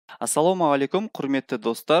Ассалаумағалейкум, құрметті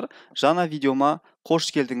достар. Жаңа видеома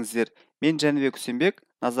қош келдіңіздер. Мен Жәнібек ÜСЕНБЕК,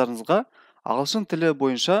 назарыңызға ағылшын тілі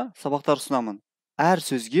бойынша сабақтар ұсынамын. Әр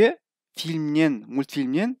сөзге фильмнен,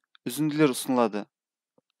 мультфильмнен үзінділер ұсынылады.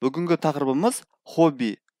 Бүгінгі тақырыбымыз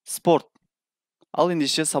хобби, спорт. Ал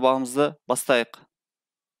ендеше сабағымызды бастайық.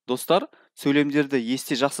 Достар, сөйлемдерді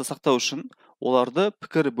есте жақсы сақтау үшін оларды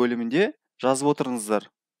пікір бөлімінде жазып отырыңыздар.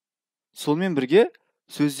 Сонымен бірге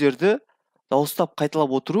сөздерді дауыстап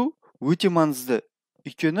қайталап отыру өте маңызды.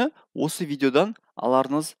 Өйткені осы видеодан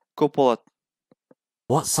аларыңыз көп болады.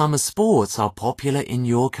 What summer sports are popular in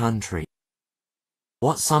your country?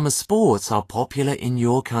 What summer sports are popular in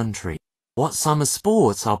your country? What summer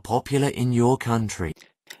sports are popular in your country?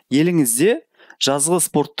 Еліңізде жазғы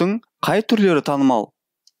спорттың қай түрлері танымал?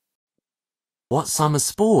 What summer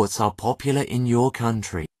sports are popular in your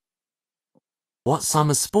country? What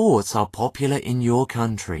summer sports are popular in your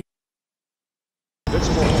country?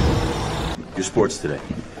 Your sports today.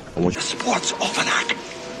 I want your Sports almanac.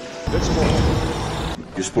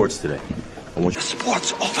 your sports today. I want your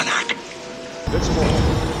Sports almanac.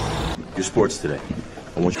 your sports today.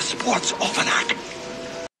 I want your Sports almanac.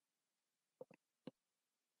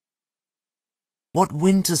 What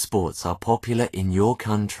winter sports are popular in your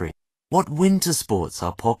country? What winter sports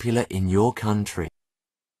are popular in your country?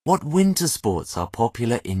 What winter sports are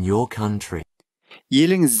popular in your country?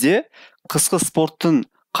 Еліңізде қысқы спорттың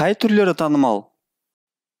қай түрлері танымал?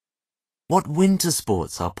 What winter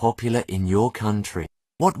sports are popular in your country?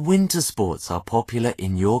 What winter sports are popular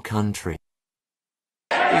in your country?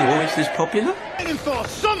 Is this popular? Waiting for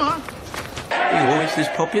summer. Is this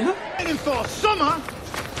popular? Waiting for summer.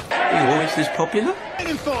 Is this popular?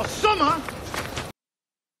 Waiting for summer.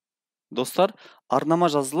 Достар, арнама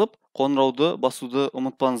жазылып, қоңырауды басуды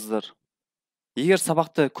ұмытпаңыздар. Егер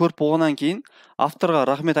сабақты көріп болғаннан кейін авторға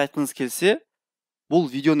рахмет айтқыңыз келсе, бұл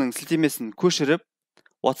видеоның сілтемесін көшіріп,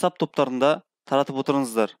 WhatsApp топтарында таратып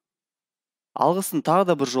отырыңыздар. Алғысын тағы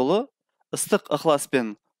да бір жолы ыстық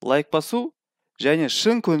ықыласпен лайк басу және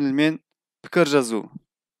шын көңілмен пікір жазу.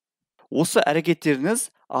 Осы әрекеттеріңіз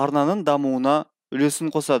арнаның дамуына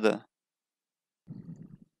үлесін қосады.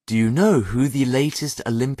 Do you know who the latest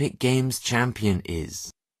Olympic Games champion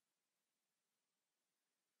is?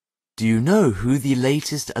 Do you know who the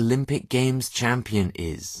latest Olympic Games champion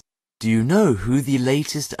is? Do you know who the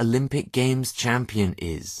latest Olympic Games champion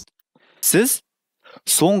is? Сіз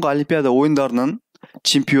соңғы Олимпиада ойындарының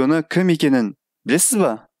чемпионы кім екенін білесіз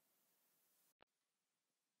ба?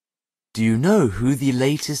 Do you know who the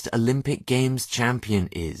latest Olympic Games champion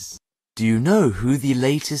is? Do you know who the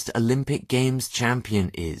latest Olympic Games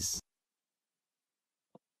champion is?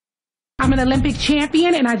 I'm an Olympic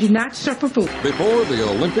champion and I do not suffer food. Before the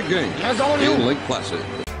Olympic Games in Lake Placid.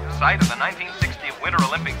 Site of the 1960 Winter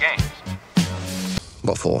Olympic Games.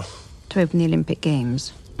 What for? To open the Olympic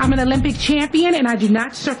Games. I'm an Olympic champion and I do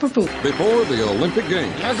not suffer food. Before the Olympic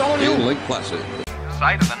Games in Lake Placid.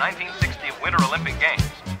 Site of the 1960 Winter Olympic Games.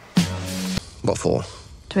 What for?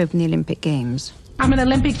 To open the Olympic Games. I'm an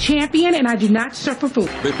Olympic champion and I do not suffer food.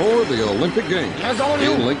 Before the Olympic Games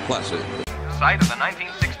in Lake Placid. Site of the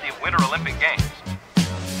 1960 Winter Olympic Games.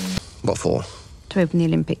 What for? To open the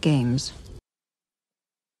Olympic Games.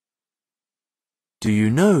 Do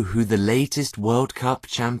you know who the latest World Cup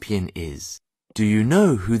champion is? Do you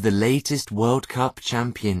know who the latest World Cup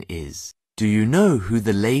champion is? Do you know who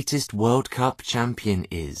the latest World Cup champion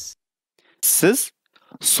is? Сіз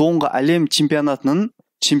соңғы әлем чемпионатының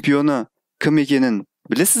чемпионы кім екенін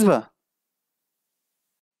білесіз ба?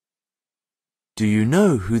 Do you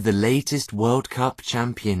know who the latest World Cup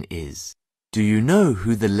champion is? Do you know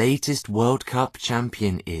who the latest World Cup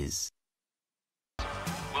champion is?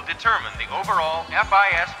 Will determine the overall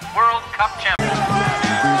FIS World Cup champion.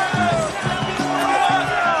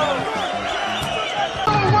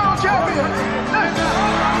 World champion. That's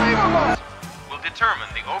unbelievable. Will determine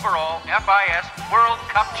the overall FIS World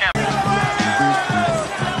Cup champion.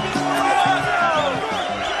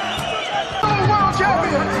 World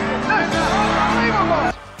champion. That's unbelievable.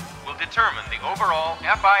 Will determine the overall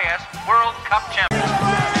FIS World Cup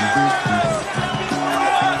champion.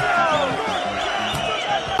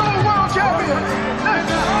 World champion.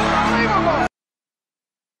 That's unbelievable.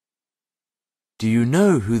 Do you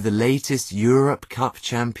know who the latest Europe Cup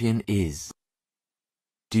champion is?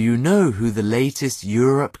 Do you know who the latest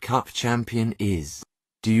Europe Cup champion is?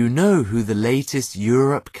 Do you know who the latest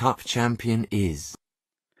Europe Cup champion is?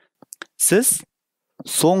 Сіз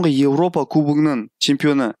соңғы Еуропа кубогының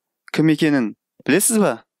чемпионы кім екенін білесіз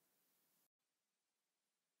ба?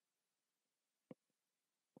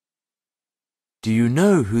 Do you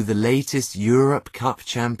know who the latest Europe Cup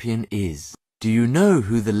champion is? Do you know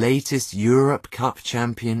who the latest Europe Cup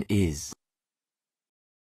champion is?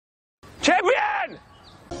 Champion!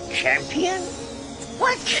 Champion?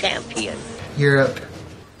 What champion? Europe.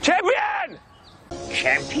 Champion!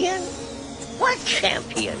 Champion? What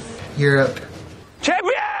champion? Europe.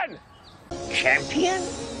 Champion! Champion?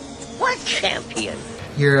 What champion?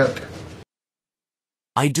 Europe.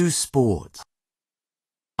 I do sport.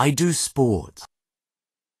 I do sport.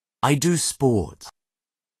 I do sport.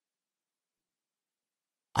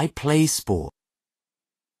 I play sport.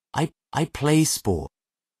 I play sport.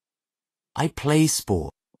 I play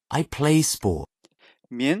sport. I play sport.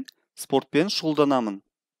 Мен спортпен шұғылданамын.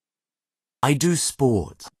 I do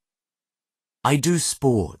sport. I do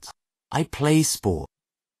sport. I play sport.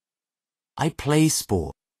 I play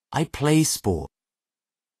sport. I play sport.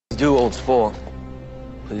 Do old sport.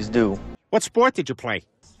 Please do. What sport did you play?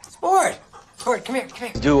 Sport! Sport, come here, come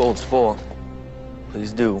here. Do old sport.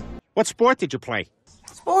 Please do. What sport did you play?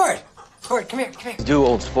 Sport! Sport, come here, come here. Do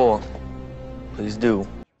old sport. Please do.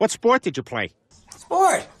 What sport did you play?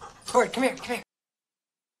 Sport! Sport, come here, come here.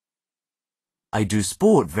 I do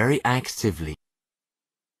sport very actively.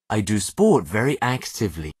 I do sport very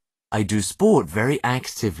actively. I do sport very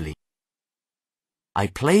actively. I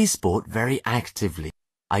play sport very actively.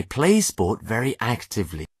 I play sport very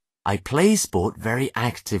actively. I play sport very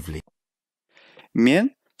actively. Мен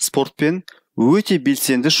спортпен өте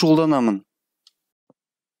белсенді шұғылданамын.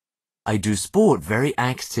 I do sport very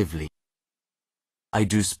actively. I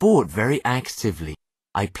do sport very actively.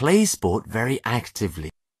 I play sport very actively.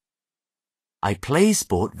 I play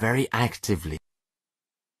sport very actively.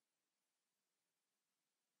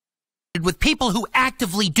 With people who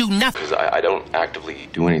actively do nothing. Because I don't actively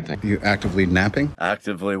do anything. You actively napping?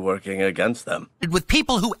 Actively working against them. With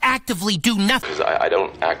people who actively do nothing. Because I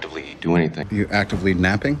don't actively do anything. You actively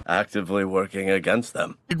napping? Actively working against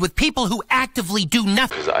them. With people who actively do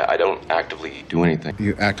nothing. Because I don't actively do anything.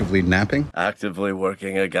 You actively napping? Actively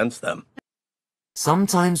working against them.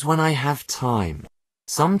 Sometimes when I have time.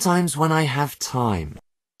 Sometimes when I have time.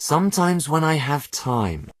 Sometimes when I have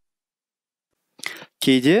time.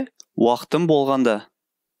 Кейде уақытым болғанда.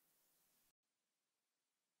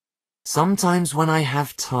 Sometimes when I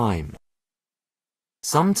have time.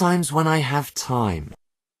 Sometimes when I have time.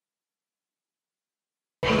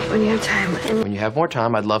 When you have time. When you have more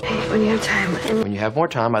time, I'd love. When you have time. When you have more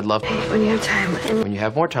time, I'd love. When you have time. When you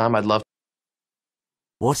have more time, I'd love.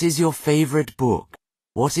 What is your favorite book?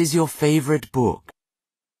 What is your favorite book?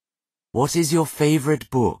 What is your favorite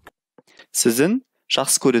book? Сіздің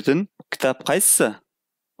жақсы көретін кітап қайсысы?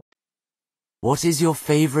 What is your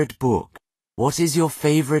favorite book? What is your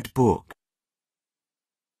favorite book?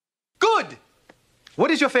 Good!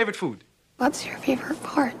 What is your favorite food? What's your favorite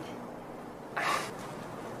part?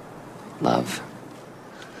 Love.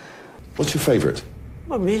 What's your favorite?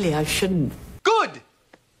 Well, really, I shouldn't. Good!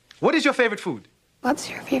 What is your favorite food?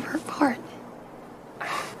 What's your favorite part?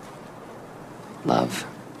 Love.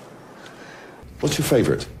 What's your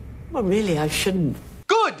favorite? Well, really, I shouldn't.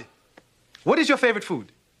 Good! What is your favorite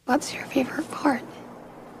food? What's your favorite part?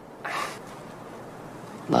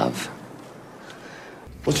 Love.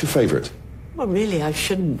 What's your favorite? Well, really, I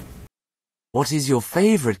shouldn't. What is your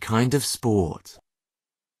favorite kind of sport?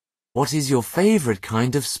 What is your favorite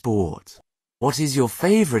kind of sport? What is your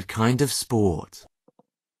favorite kind of sport?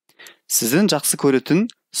 Сіздің жақсы көретін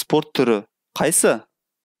спорт түрі қайсы?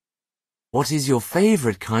 What is your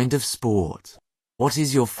favorite kind of sport? What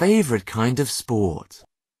is your favorite kind of sport?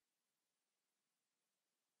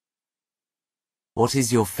 What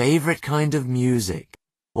is your favorite kind of music?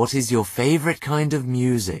 What is your favorite kind of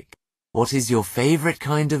music? What is your favorite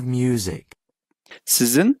kind of music?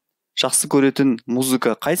 Сіздің жақсы көретін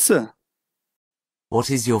музыка қайсы?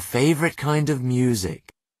 What is your favorite kind of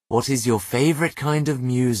music? What is your favorite kind of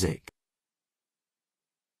music?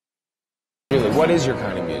 Really, what is your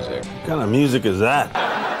kind of music? What kind of music is that?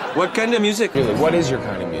 What kind of music? Really, what is your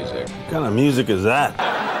kind of music? What kind of music is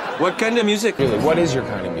that? What kind of music? Really, what is your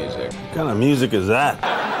kind of music? What kind of music is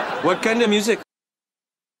that? What kind of music?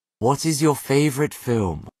 What is your favorite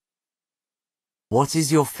film? What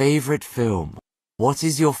is your favorite film? What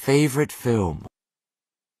is your favorite film?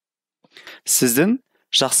 Сіздің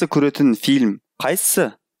жақсы көретін фильм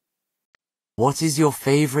қайсысы? What is your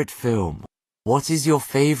favorite film? What is your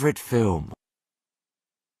favorite film?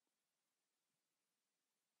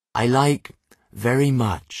 I like very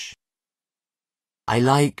much. I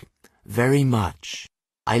like very much.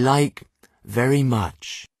 I like very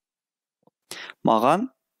much. Маған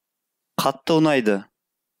қатты ұнайды.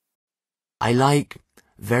 I like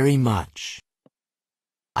very much.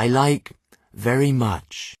 I like very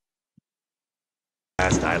much.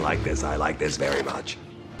 Yes, I like this. I like this very much.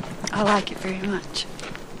 I like it very much.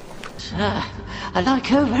 I like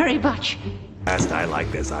her very much. Yes, I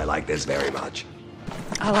like this. I like this very much.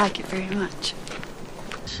 I like it very much.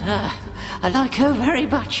 I like her very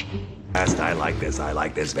much. Yes, I like this. I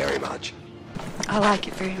like this very much. I like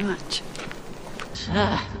it very much.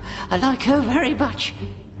 I like her very much.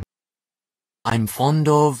 I'm fond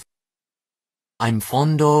of. I'm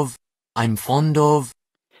fond of. I'm fond of.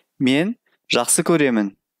 Мен жақсы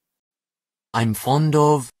көремін. I'm fond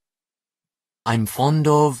of. I'm fond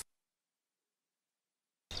of.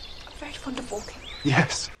 I'm very fond of walking.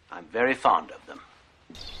 Yes. I'm very fond of them.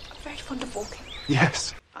 I'm very fond of walking.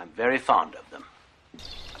 Yes. I'm very fond of them.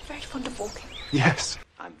 I'm very fond of walking. Yes.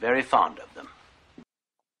 I'm very fond of them.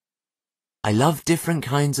 I love different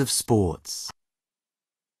kinds of sports.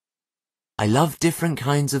 I love different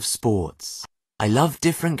kinds of sports. I love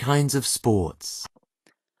different kinds of sports.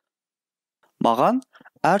 Маған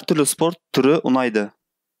әртүрлі спорт түрі ұнайды.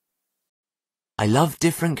 I love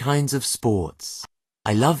different kinds of sports.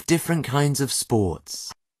 I love different kinds of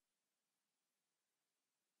sports.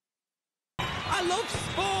 I love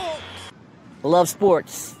sports. Love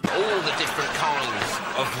sports. All the different kinds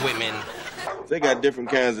of women. They got different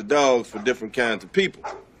kinds of dogs for different kinds of people.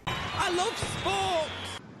 I love sports.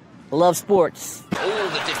 Love sports. All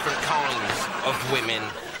the different kinds of women.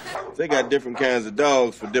 They got different kinds of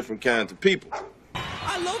dogs for different kinds of people.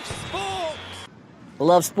 I love sports.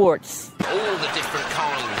 Love sports. All the different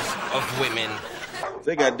kinds of women.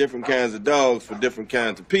 They got different kinds of dogs for different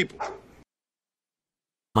kinds of people.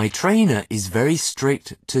 My trainer is very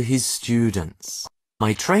strict to his students.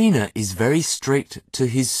 My trainer is very strict to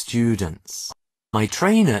his students. My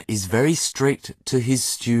trainer is very strict to his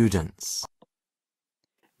students.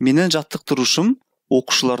 Менің жаттықтырушым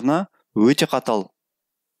оқушыларына өте қатал.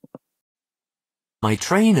 My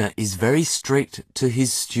trainer is very strict to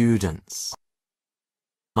his students.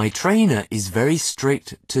 My trainer is very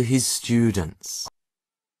strict to his students.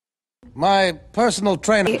 My personal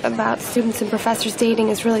trainer About students and professors dating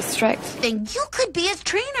is really strict. Then you could be his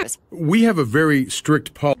trainer. We have a very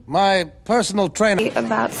strict policy. My personal trainer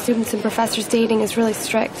About students and professors dating is really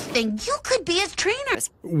strict. Then you could be his trainer.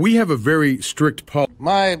 We have a very strict policy.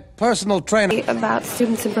 My personal trainer About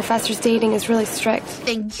students and professors dating is really strict.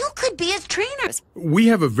 Then you could be his trainer. We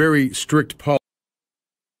have a very strict policy.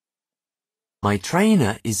 My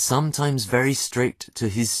trainer is sometimes very strict to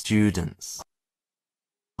his students.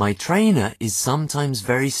 My trainer is sometimes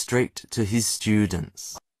very strict to his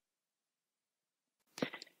students.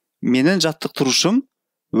 Менің жаттықтырушым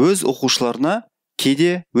өз оқушыларына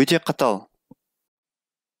кейде өте қатал.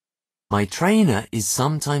 My trainer is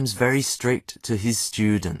sometimes very strict to his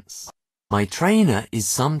students. My trainer is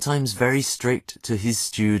sometimes very strict to his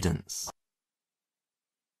students.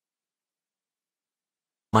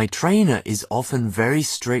 My trainer is often very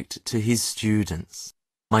strict to his students.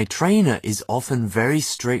 My trainer is often very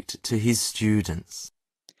strict to his students.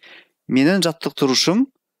 Менің жаттықтырушым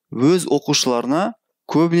өз оқушыларына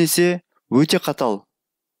көбінесе өте қатал.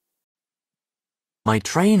 My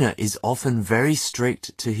trainer is often very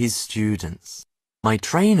strict to his students. My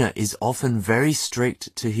trainer is often very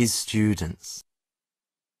strict to his students.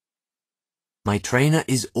 My trainer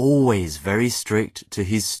is always very strict to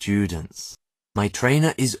his students. My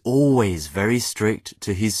trainer is always very strict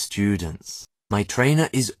to his students. My trainer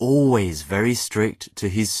is always very strict to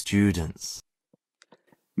his students.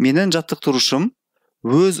 Менің жаттықтырушым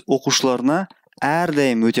өз оқушыларына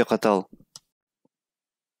әрдайым өте қатал.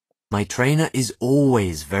 My trainer is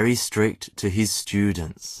always very strict to his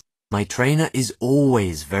students. My trainer is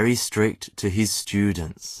always very strict to his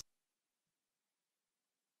students.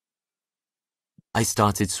 I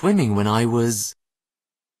started swimming when I was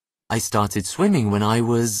I started swimming when I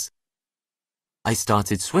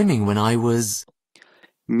was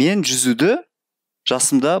Мен жүзуді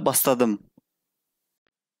жасымда бастадым.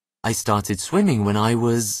 I started swimming when I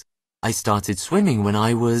was I started swimming when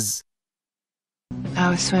I was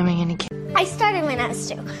swimming in a cave. I started when I was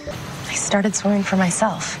 2. I started swimming for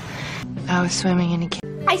myself. I was swimming in a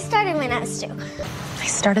cave. I started when I was 2. I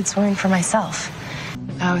started swimming for myself.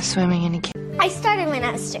 I was swimming in a cave. I started when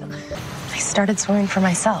I was 2. I started swimming for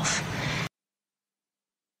myself.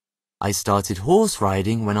 I started horse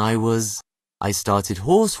riding when I was I started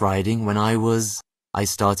horse riding when I was I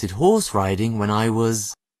started horse riding when I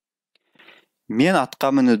was Мен атқа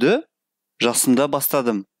мінуді жасымда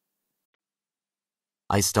бастадым.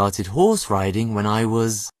 I started horse riding when I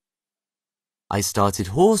was I started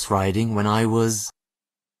horse riding when I was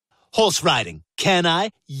Horse riding. Can I?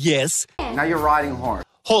 Yes. Now you're riding horse.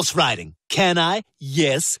 Horse riding. Can I?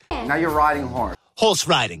 Yes. Now you're riding horse. Horse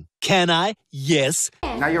riding. Can I? Yes.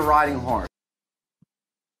 Now you're riding a horse.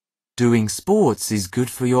 Doing sports is good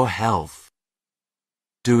for your health.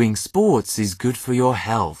 Doing sports is good for your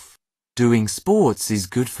health. Doing sports is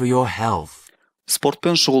good for your health.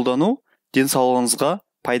 Спортпен шұғылдану денсаулығыңызға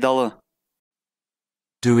пайдалы.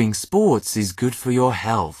 Doing sports is good for your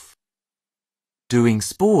health. Doing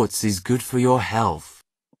sports is good for your health.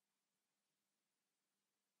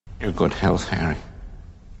 Your good health, Harry.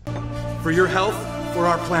 For your health, for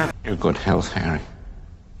our planet. Your good health, Harry.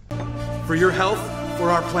 For your health,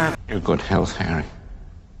 for our planet. Your good health, Harry.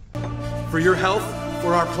 For your health,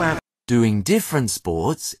 for our planet. Doing different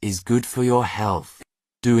sports is good for your health.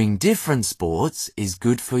 Doing different sports is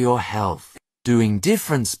good for your health. Doing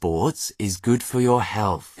different sports is good for your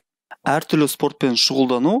health. Әртүрлі спортпен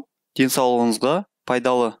шұғылдану денсаулығыңызға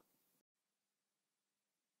пайдалы.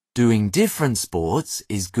 Doing different sports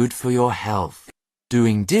is good for your health.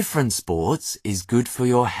 Doing different sports is good for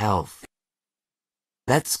your health.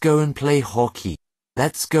 Let's go and play hockey.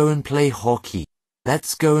 Let's go and play hockey.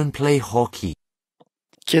 Let's go and play hockey.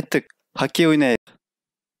 Кеттік, хоккей ойнайық.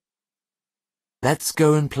 Let's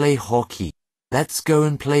go and play hockey. Let's go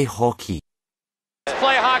and play hockey. Let's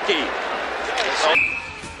play hockey.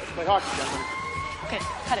 Let's play hockey, gentlemen. Okay,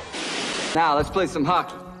 cut it. Now let's play some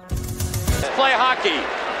hockey. Let's play hockey.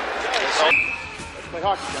 Let's play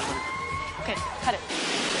hockey, gentlemen. Okay, cut it.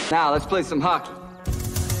 Now let's play some hockey.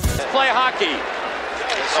 Let's play hockey.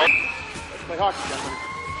 Let's play hockey, gentlemen.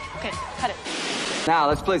 Okay, cut it. Now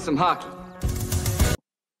let's play some hockey.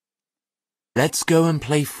 Let's go and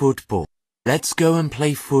play football. Let's go and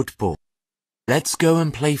play football. Let's go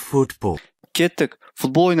and play football. Кеттік,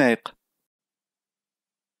 футбол ойнайық.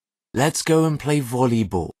 Let's go and play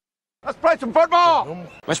volleyball. Let's play some football.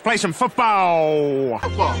 Let's play some football.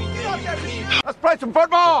 Let's play some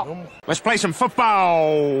football. Let's play some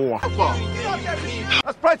football.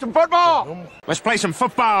 Let's play some football. Let's play some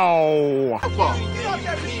football.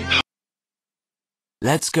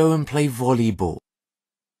 Let's go and play volleyball.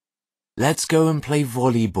 Let's go and play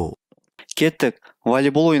volleyball. Кеттік,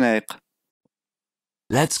 волейбол ойнайық.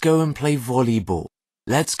 Let's go and play volleyball.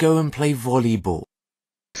 Let's go and play volleyball.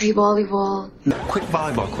 Play volleyball. Quick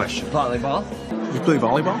volleyball question. Volleyball. You play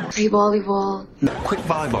volleyball? Play volleyball. Quick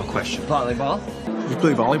volleyball question. Volleyball. You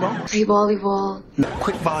play volleyball? Play volleyball.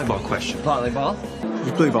 Quick volleyball question. Volleyball.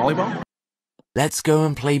 You play volleyball? Let's go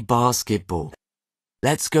and play basketball.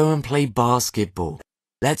 Let's go and play basketball.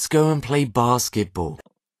 Let's go and play basketball.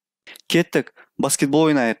 Кеттік,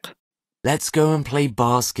 баскетбол ойнайық. Let's go and play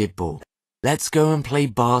basketball. Let's go and play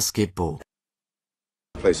basketball.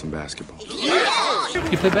 Play some basketball.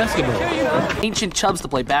 You play basketball. Ancient chubs to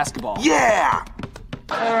play basketball. Yeah!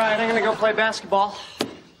 All right, I'm gonna go play basketball.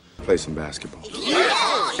 Play some basketball.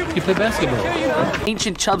 You play basketball.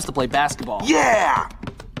 Ancient chubs to play basketball. Yeah!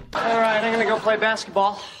 All right, I'm gonna go play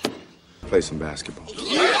basketball. Play some basketball.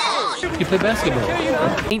 You play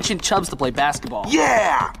basketball. Ancient chubs to play basketball.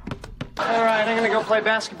 Yeah! All right, I'm gonna go play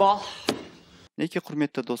basketball. Неке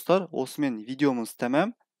құрметті достар, осымен видеомыз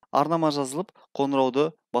тәмам. Арнама жазылып,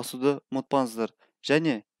 қоңырауды басуды ұмытпаңыздар.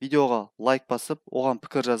 Және видеоға лайк басып, оған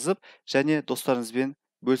пікір жазып, және достарыңызбен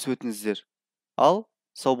бөлісіп өтіңіздер. Ал,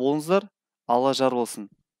 сау болыңыздар, Алла жар болсын.